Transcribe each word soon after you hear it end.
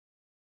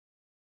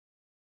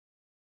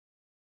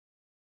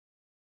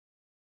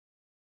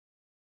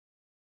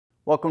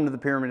Welcome to the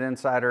Pyramyd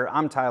Insider.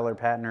 I'm Tyler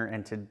Patner,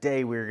 and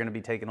today we're going to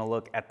be taking a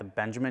look at the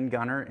Benjamin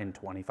Gunnar in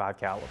 25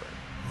 caliber.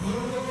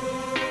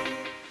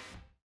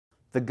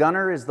 The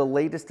Gunnar is the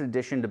latest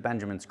addition to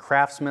Benjamin's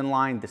Craftsman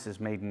line. This is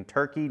made in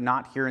Turkey,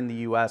 not here in the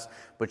US,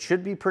 but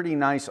should be pretty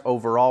nice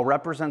overall.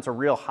 Represents a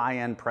real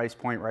high-end price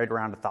point, right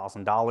around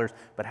 $1,000,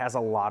 but has a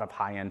lot of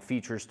high-end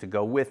features to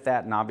go with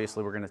that, and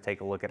obviously we're going to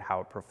take a look at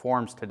how it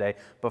performs today.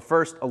 But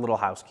first, a little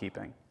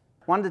housekeeping.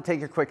 Wanted to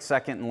take a quick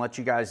second and let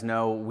you guys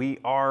know we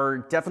are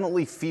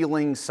definitely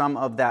feeling some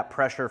of that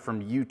pressure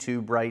from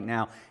YouTube right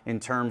now in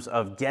terms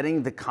of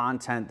getting the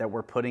content that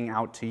we're putting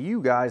out to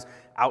you guys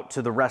out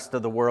to the rest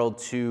of the world,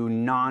 to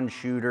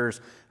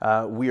non-shooters.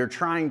 We are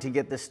trying to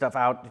get this stuff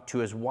out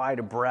to as wide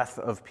a breadth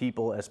of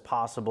people as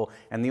possible,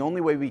 and the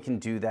only way we can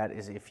do that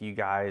is if you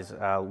guys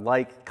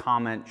like,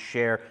 comment,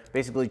 share,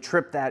 basically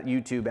trip that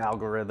YouTube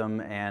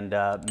algorithm and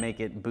make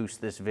it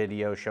boost this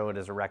video, show it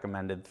as a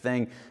recommended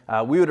thing.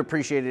 We would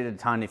appreciate it a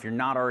ton. If you're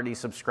not already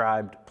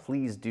subscribed,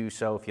 please do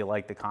so if you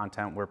like the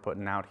content we're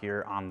putting out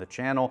here on the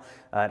channel.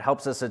 It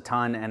helps us a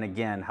ton, and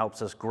again,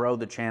 helps us grow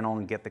the channel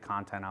and get the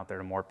content out there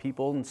to more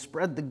people and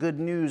spread the good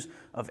news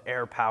of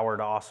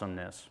air-powered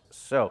awesomeness.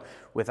 So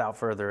without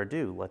further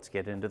ado, let's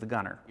get into the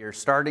Gunnar. You're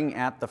starting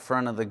at the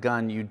front of the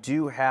gun. You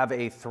do have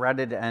a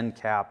threaded end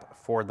cap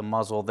for the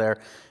muzzle there.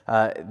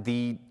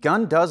 The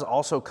gun does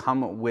also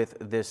come with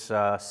this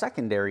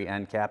secondary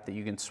end cap that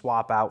you can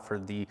swap out for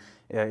the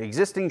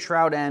existing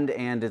shroud end,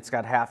 and it's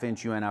got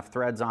 1/2-inch UNF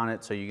threads on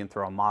it, so you can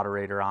throw a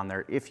moderator on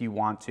there if you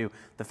want to.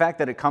 The fact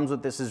that it comes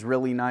with this is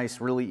really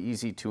nice, really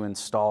easy to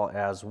install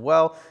as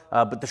well,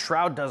 but the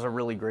shroud does a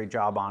really great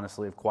job,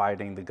 honestly, of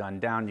quieting the gun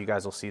down. You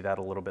guys will see that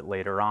a little bit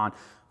later on.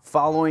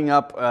 Following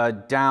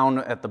up down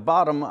at the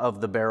bottom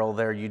of the barrel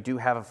there, you do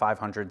have a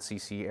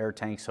 500cc air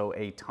tank, so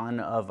a ton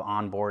of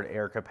onboard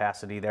air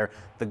capacity there.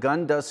 The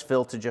gun does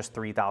fill to just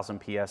 3,000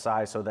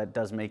 PSI, so that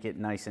does make it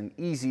nice and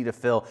easy to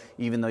fill,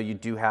 even though you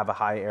do have a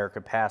high air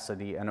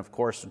capacity. And of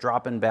course,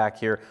 dropping back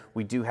here,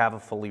 we do have a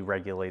fully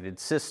regulated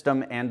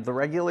system, and the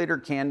regulator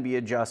can be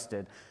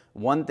adjusted.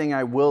 One thing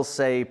I will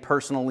say,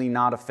 personally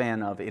not a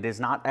fan of, it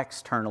is not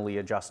externally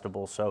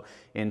adjustable. So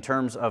in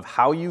terms of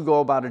how you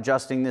go about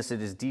adjusting this,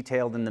 it is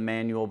detailed in the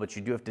manual, but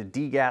you do have to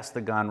degas the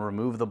gun,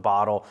 remove the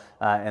bottle,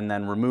 and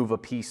then remove a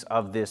piece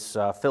of this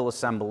fill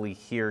assembly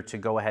here to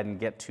go ahead and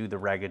get to the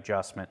reg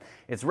adjustment.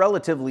 It's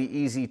relatively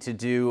easy to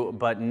do,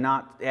 but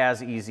not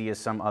as easy as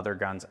some other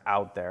guns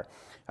out there.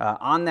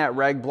 On that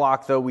reg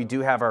block, though, we do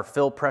have our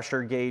fill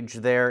pressure gauge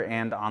there,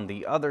 and on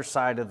the other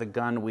side of the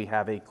gun, we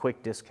have a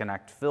quick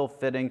disconnect fill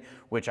fitting,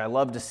 which I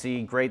love to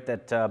see. Great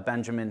that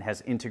Benjamin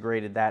has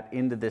integrated that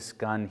into this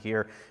gun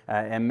here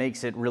and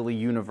makes it really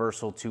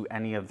universal to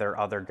any of their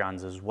other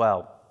guns as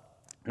well.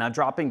 Now,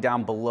 dropping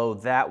down below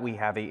that, we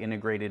have a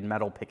integrated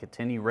metal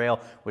Picatinny rail,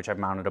 which I've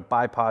mounted a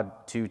bipod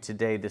to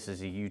today. This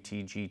is a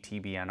UTG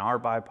TBNR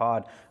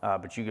bipod,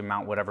 but you can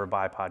mount whatever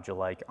bipod you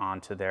like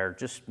onto there.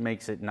 Just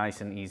makes it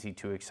nice and easy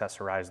to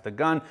accessorize the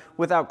gun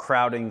without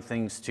crowding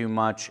things too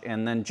much.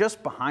 And then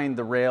just behind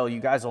the rail, you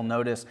guys will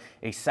notice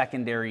a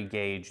secondary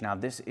gauge. Now,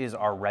 this is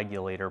our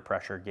regulator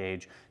pressure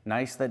gauge.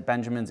 Nice that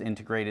Benjamin's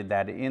integrated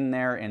that in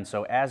there, and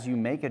so as you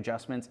make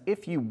adjustments,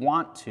 if you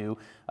want to,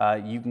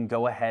 you can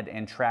go ahead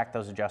and track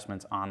those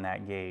adjustments on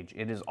that gauge.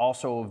 It is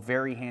also a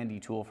very handy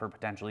tool for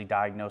potentially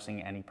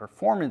diagnosing any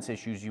performance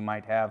issues you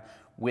might have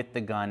with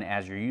the gun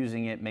as you're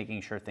using it,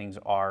 making sure things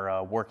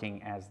are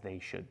working as they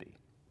should be.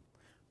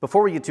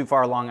 Before we get too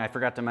far along, I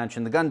forgot to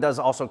mention the gun does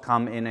also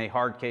come in a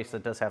hard case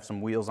that does have some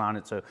wheels on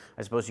it, so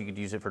I suppose you could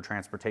use it for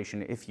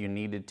transportation if you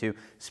needed to.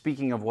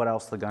 Speaking of what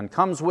else the gun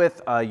comes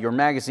with, your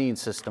magazine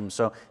system.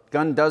 So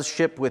gun does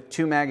ship with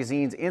 2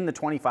 magazines. In the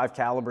 25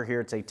 caliber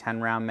here, it's a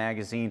 10-round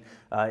magazine.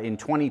 In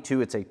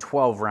 22, it's a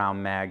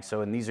 12-round mag.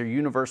 So, and these are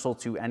universal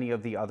to any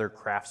of the other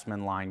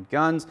Craftsman line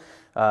guns.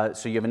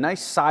 So you have a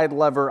nice side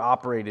lever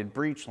operated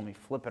breech. Let me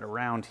flip it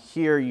around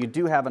here. You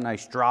do have a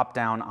nice drop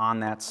down on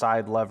that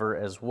side lever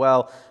as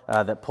well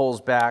that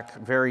pulls back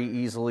very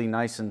easily,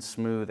 nice and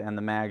smooth, and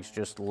the mags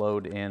just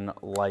load in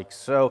like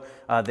so.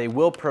 They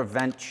will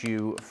prevent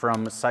you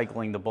from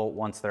cycling the bolt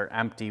once they're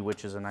empty,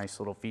 which is a nice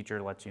little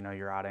feature, lets you know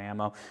you're out of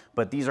ammo.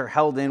 But these are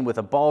held in with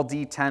a ball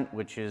detent,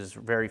 which is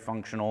very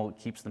functional. It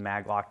keeps the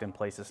mag locked in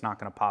place. It's not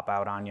going to pop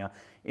out on you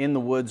in the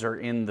woods or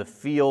in the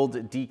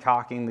field.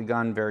 Decocking the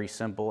gun, very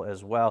simple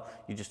as well.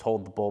 You just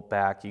hold the bolt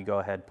back, you go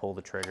ahead, pull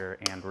the trigger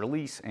and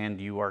release,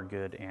 and you are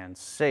good and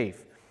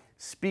safe.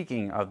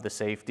 Speaking of the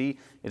safety,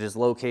 it is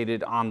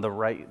located on the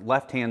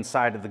left-hand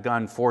side of the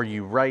gun for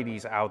you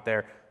righties out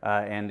there,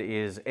 and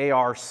is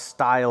AR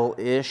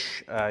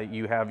style-ish.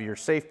 You have your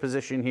safe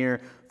position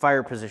here,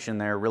 fire position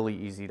there, really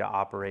easy to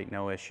operate,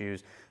 no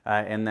issues.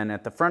 And then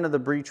at the front of the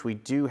breech, we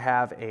do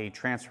have a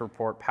transfer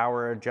port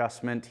power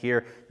adjustment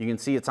here. You can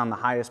see it's on the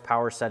highest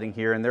power setting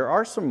here, and there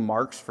are some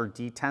marks for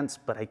detents,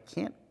 but I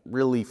can't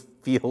really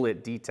feel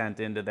it detent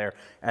into there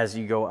as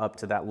you go up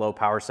to that low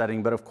power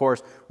setting. But of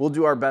course, we'll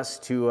do our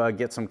best to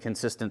get some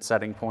consistent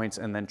setting points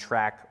and then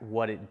track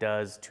what it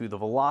does to the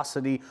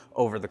velocity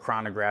over the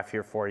chronograph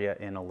here for you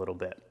in a little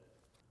bit.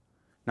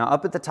 Now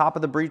up at the top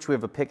of the breech, we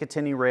have a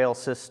Picatinny rail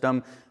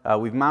system.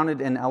 We've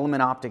mounted an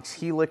Element Optics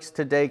Helix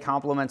today,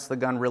 complements the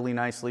gun really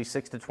nicely,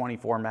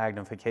 6-24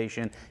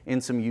 magnification in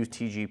some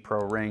UTG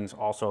Pro rings,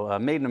 also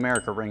made in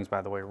America rings,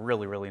 by the way,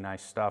 really, really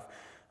nice stuff.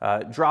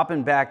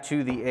 Dropping back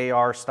to the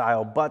AR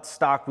style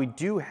buttstock, we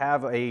do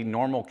have a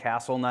normal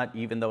castle nut,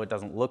 even though it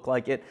doesn't look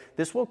like it.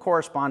 This will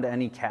correspond to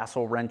any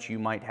castle wrench you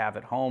might have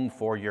at home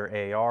for your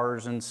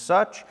ARs and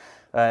such.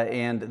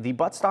 And the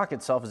buttstock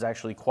itself is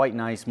actually quite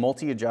nice,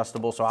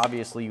 multi-adjustable, so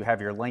obviously you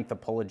have your length of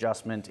pull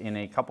adjustment in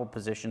a couple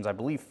positions, I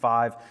believe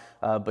 5,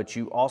 but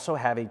you also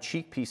have a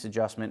cheek piece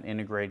adjustment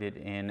integrated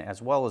in,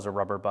 as well as a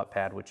rubber butt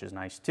pad, which is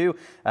nice too.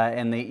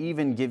 And they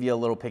even give you a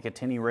little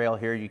Picatinny rail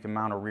here. You can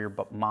mount a rear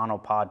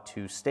monopod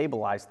to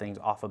stabilize things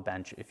off a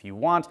bench if you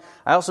want.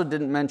 I also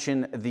didn't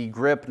mention the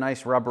grip,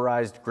 nice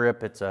rubberized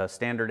grip. It's a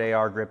standard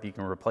AR grip. You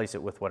can replace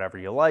it with whatever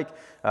you like.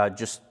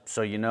 Just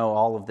so you know,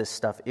 all of this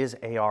stuff is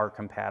AR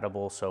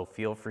compatible, so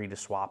feel free to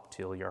swap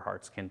till your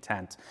heart's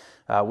content.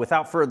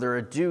 Without further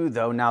ado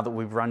though, now that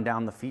we've run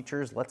down the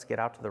features, let's get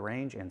out to the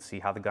range and see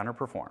how the Gunnar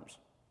performs.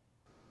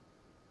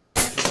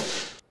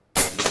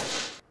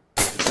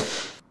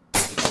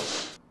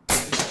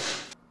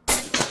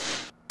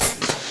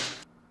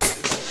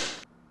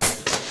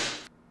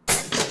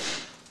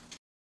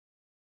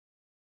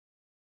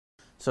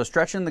 So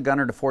stretching the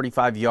Gunnar to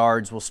 45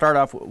 yards, we'll start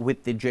off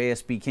with the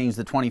JSB Kings,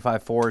 the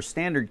 25-4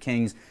 standard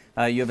Kings.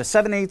 You have a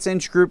 7/8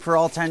 inch group for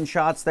all 10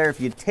 shots there.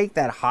 If you take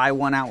that high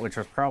one out, which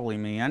was probably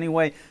me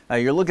anyway,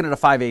 you're looking at a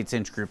 5/8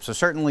 inch group. So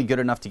certainly good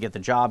enough to get the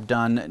job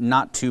done.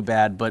 Not too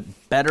bad, but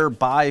better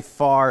by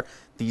far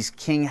these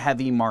King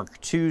Heavy Mark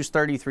IIs,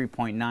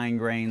 33.9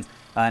 grains.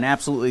 An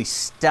absolutely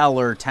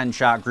stellar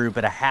 10-shot group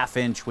at a 1/2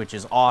 inch, which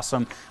is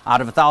awesome.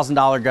 Out of a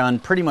 $1,000 gun,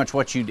 pretty much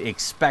what you'd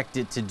expect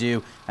it to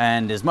do.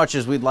 And as much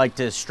as we'd like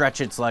to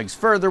stretch its legs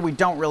further, we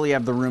don't really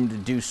have the room to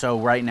do so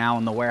right now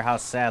in the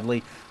warehouse,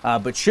 sadly.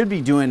 But should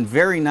be doing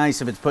very nice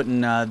if it's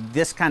putting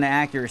this kind of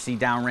accuracy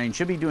downrange.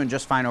 Should be doing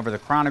just fine over the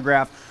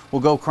chronograph.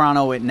 We'll go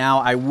chrono it now.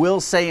 I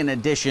will say in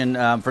addition,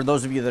 for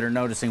those of you that are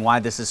noticing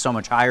why this is so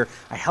much higher,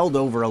 I held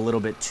over a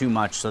little bit too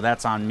much, so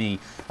that's on me.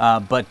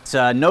 But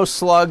no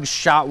slugs,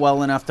 shot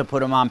well enough to put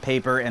them on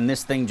paper, and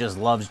this thing just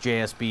loves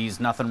JSBs.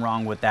 Nothing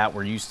wrong with that.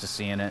 We're used to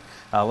seeing it.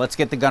 Let's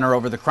get the Gunnar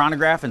over the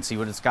chronograph and see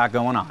what it's got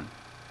going on.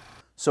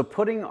 So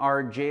putting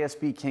our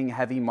JSB King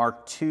Heavy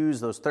Mark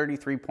IIs, those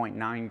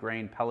 33.9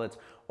 grain pellets,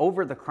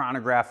 over the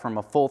chronograph from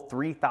a full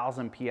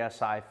 3,000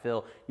 PSI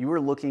fill, you were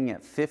looking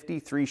at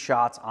 53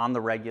 shots on the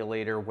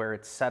regulator, where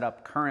it's set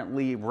up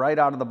currently right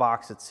out of the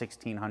box at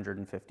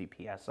 1,650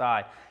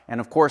 PSI.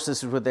 And of course,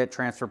 this is with that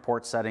transfer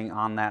port setting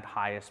on that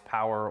highest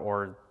power,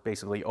 or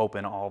basically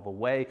open all the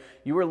way.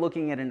 You were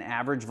looking at an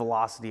average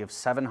velocity of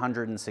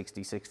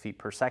 766 feet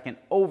per second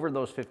over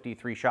those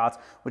 53 shots,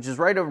 which is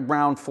right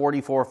around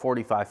 44,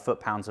 45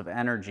 foot-pounds of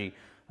energy.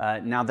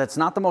 Now that's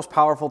not the most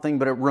powerful thing,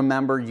 but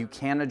remember, you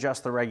can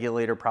adjust the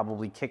regulator,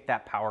 probably kick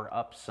that power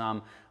up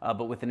some,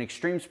 but with an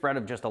extreme spread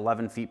of just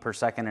 11 feet per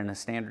second and a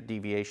standard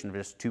deviation of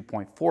just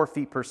 2.4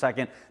 feet per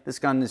second, this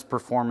gun is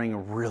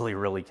performing really,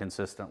 really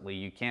consistently.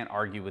 You can't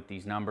argue with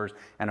these numbers,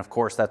 and of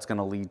course that's going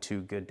to lead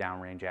to good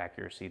downrange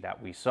accuracy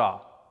that we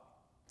saw.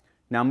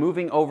 Now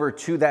moving over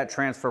to that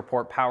transfer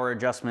port power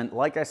adjustment,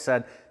 like I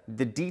said,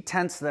 the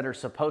detents that are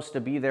supposed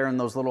to be there in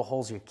those little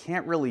holes, you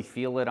can't really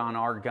feel it on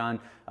our gun,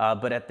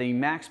 but at the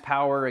max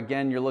power,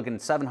 again, you're looking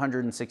at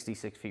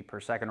 766 feet per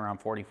second, around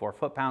 44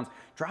 foot-pounds,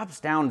 drops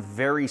down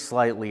very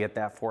slightly at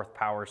that 4th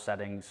power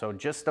setting, so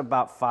just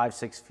about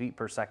 5-6 feet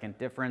per second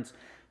difference.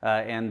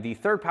 And the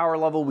 3rd power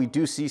level, we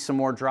do see some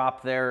more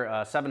drop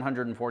there,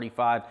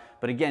 745.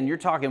 But again, you're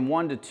talking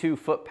 1 to 2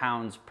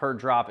 foot-pounds per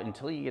drop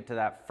until you get to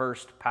that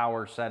 1st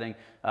power setting,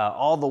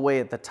 all the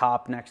way at the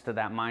top next to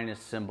that minus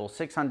symbol,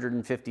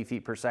 650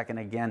 feet per second.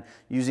 Again,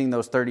 using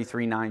those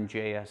 33.9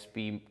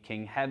 JSB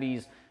King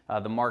Heavies.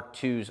 The Mark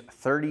II's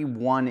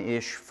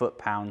 31-ish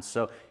foot-pounds.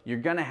 So you're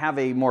going to have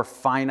a more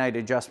finite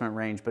adjustment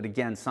range, but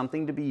again,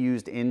 something to be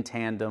used in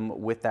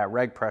tandem with that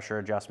reg pressure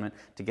adjustment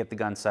to get the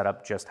gun set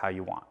up just how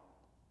you want.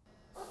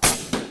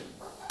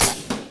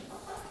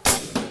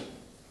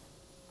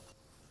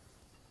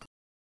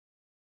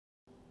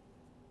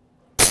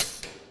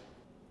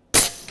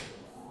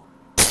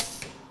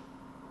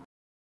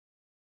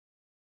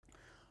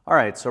 All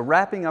right, so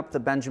wrapping up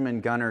the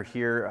Benjamin Gunnar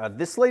here,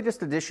 this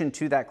latest addition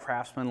to that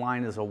Craftsman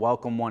line is a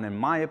welcome one in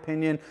my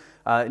opinion.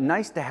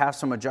 Nice to have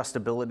some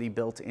adjustability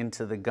built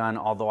into the gun,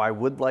 although I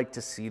would like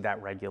to see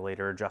that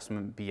regulator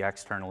adjustment be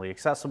externally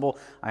accessible.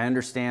 I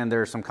understand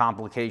there are some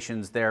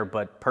complications there,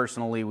 but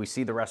personally we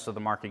see the rest of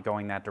the market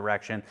going that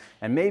direction,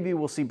 and maybe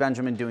we'll see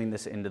Benjamin doing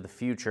this into the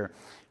future.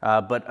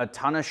 But a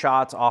ton of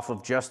shots off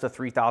of just a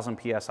 3,000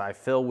 PSI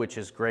fill, which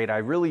is great. I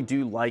really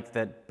do like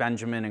that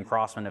Benjamin and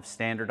Craftsman have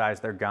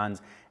standardized their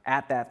guns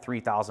at that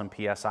 3,000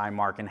 PSI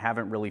mark and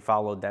haven't really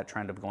followed that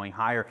trend of going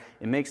higher.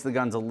 It makes the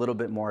guns a little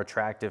bit more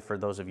attractive for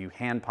those of you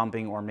hand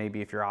pumping, or maybe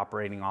if you're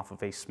operating off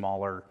of a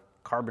smaller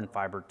carbon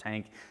fiber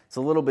tank. It's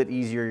a little bit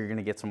easier. You're going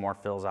to get some more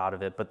fills out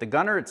of it. But the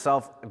Gunnar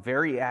itself,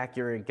 very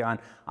accurate gun.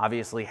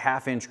 Obviously,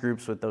 half-inch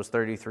groups with those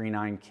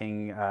 33.9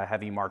 King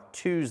Heavy Mark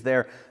IIs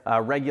there.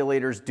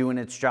 Regulators doing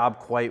its job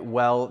quite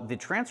well. The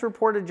transfer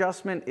port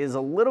adjustment is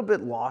a little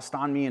bit lost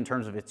on me in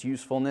terms of its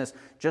usefulness,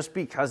 just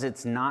because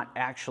it's not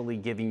actually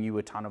giving you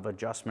a ton of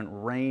adjustment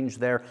range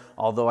there.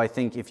 Although I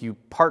think if you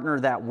partner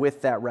that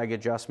with that reg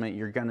adjustment,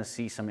 you're going to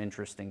see some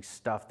interesting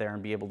stuff there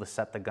and be able to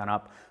set the gun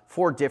up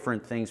for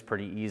different things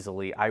pretty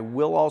easily. I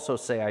will also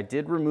say I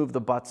did remove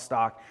the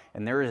buttstock,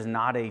 and there is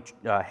not a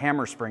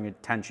hammer spring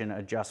tension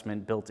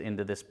adjustment built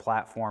into this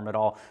platform at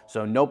all.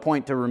 So no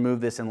point to remove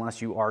this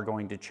unless you are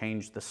going to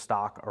change the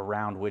stock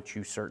around, which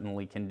you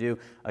certainly can do.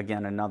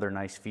 Again, another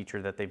nice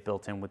feature that they've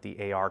built in with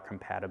the AR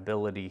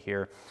compatibility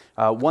here.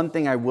 One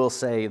thing I will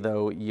say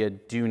though, you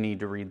do need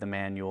to read the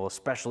manual,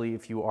 especially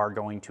if you are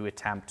going to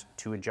attempt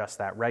to adjust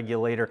that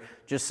regulator.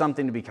 Just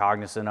something to be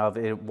cognizant of.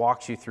 It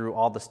walks you through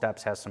all the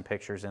steps, has some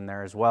pictures in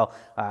there as well.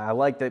 I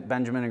like that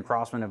Benjamin and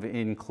Crossman have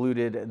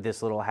included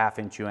this little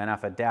 1/2-inch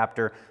UNF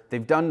adapter.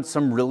 They've done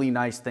some really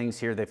nice things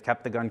here. They've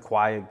kept the gun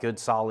quiet, good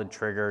solid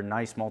trigger,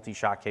 nice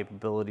multi-shot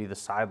capability. The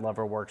side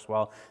lever works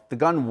well. The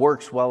gun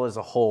works well as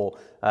a whole.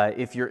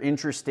 If you're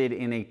interested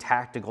in a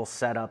tactical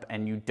setup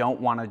and you don't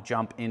want to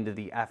jump into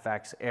the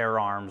FX Air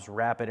Arms,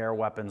 Rapid Air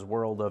Weapons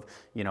world of,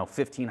 you know,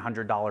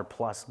 $1,500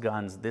 plus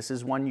guns, this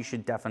is one you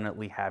should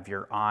definitely have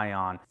your eye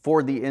on.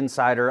 For the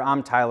Insider,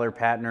 I'm Tyler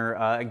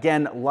Patner.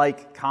 Again,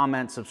 like,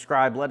 comment,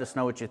 subscribe. Let us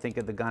know what you think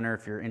of the Gunnar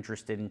if you're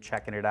interested in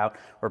checking it out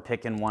or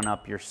picking one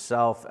up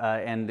yourself,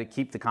 and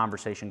keep the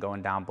conversation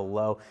going down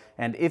below.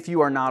 And if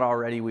you are not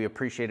already, we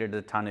appreciate it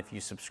a ton if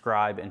you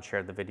subscribe and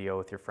share the video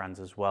with your friends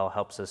as well.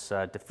 Helps us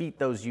defeat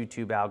those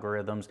YouTube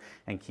algorithms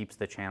and keeps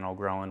the channel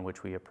growing,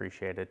 which we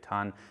appreciate a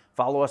ton.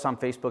 Follow us on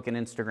Facebook and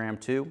Instagram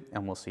too,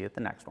 and we'll see you at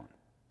the next one.